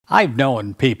I've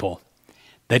known people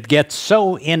that get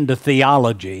so into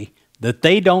theology that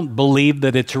they don't believe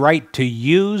that it's right to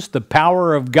use the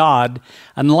power of God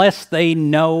unless they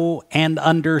know and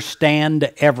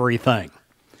understand everything.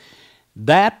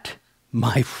 That,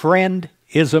 my friend,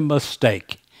 is a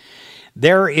mistake.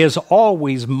 There is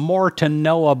always more to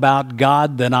know about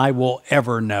God than I will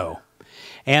ever know.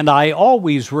 And I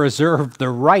always reserve the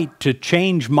right to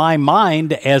change my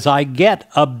mind as I get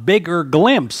a bigger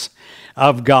glimpse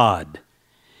of God.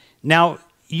 Now,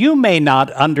 you may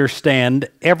not understand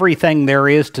everything there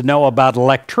is to know about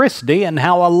electricity and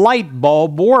how a light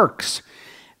bulb works.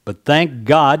 But thank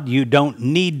God you don't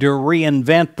need to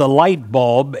reinvent the light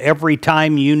bulb every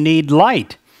time you need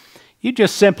light. You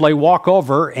just simply walk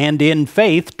over and in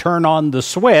faith turn on the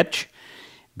switch,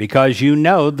 because you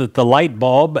know that the light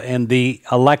bulb and the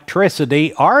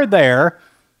electricity are there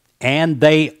and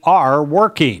they are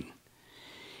working.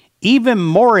 Even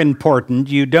more important,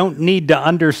 you don't need to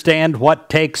understand what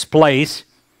takes place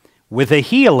with a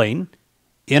healing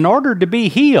in order to be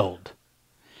healed.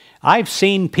 I've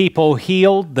seen people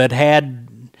healed that had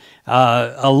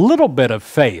a little bit of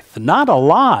faith, not a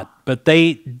lot, but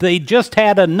they just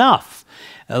had enough.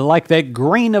 Like that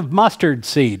grain of mustard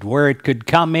seed where it could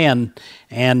come in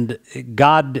and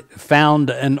God found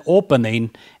an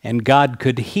opening and God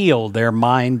could heal their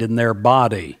mind and their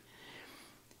body.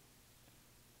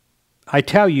 I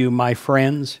tell you, my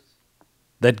friends,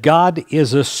 that God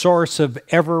is a source of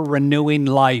ever-renewing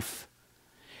life.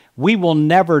 We will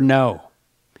never know,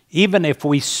 even if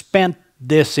we spent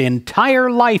this entire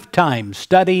lifetime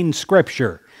studying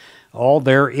Scripture, all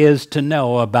there is to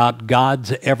know about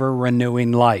God's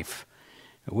ever-renewing life.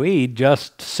 We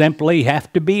just simply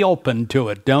have to be open to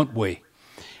it, don't we?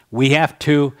 We have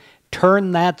to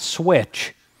turn that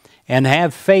switch and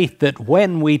have faith that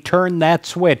when we turn that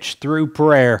switch through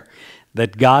prayer,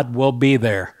 that God will be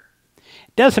there.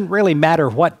 It doesn't really matter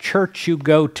what church you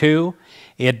go to.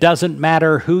 It doesn't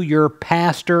matter who your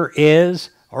pastor is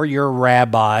or your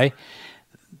rabbi.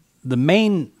 The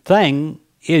main thing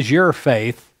is your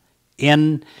faith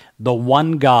in the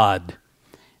one God.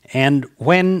 And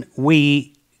when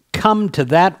we come to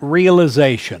that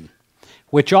realization,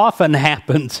 which often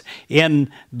happens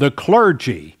in the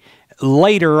clergy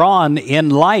later on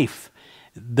in life,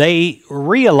 they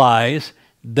realize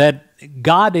that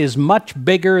God is much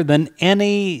bigger than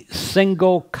any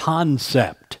single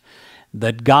concept,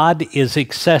 that God is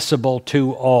accessible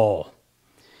to all.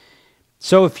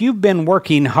 So if you've been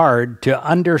working hard to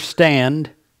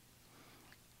understand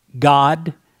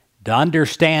God, to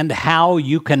understand how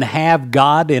you can have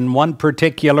God in one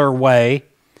particular way,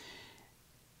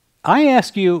 I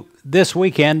ask you this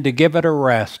weekend to give it a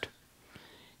rest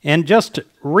and just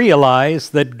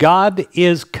realize that God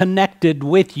is connected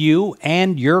with you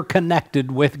and you're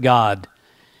connected with God,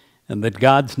 and that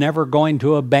God's never going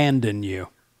to abandon you.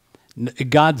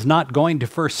 God's not going to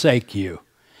forsake you,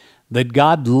 that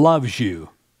God loves you,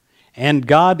 and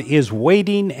God is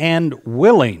waiting and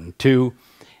willing to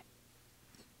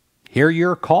hear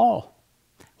your call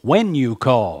when you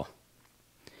call,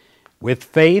 with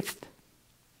faith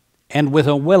and with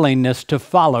a willingness to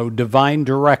follow divine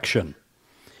direction.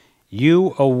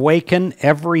 You awaken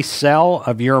every cell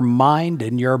of your mind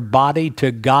and your body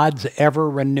to God's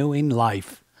ever-renewing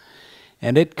life.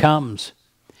 And it comes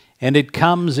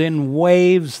in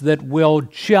waves that will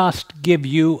just give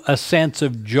you a sense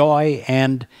of joy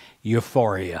and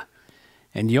euphoria.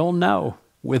 And you'll know,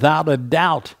 without a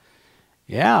doubt,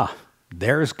 yeah,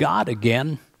 there's God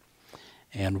again.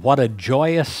 And what a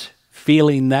joyous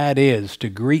feeling that is to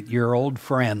greet your old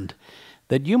friend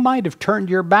that you might have turned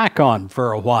your back on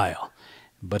for a while,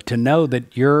 but to know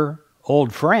that your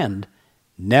old friend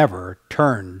never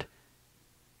turned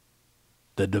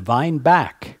the divine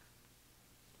back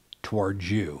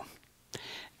towards you.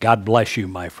 God bless you,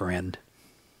 my friend.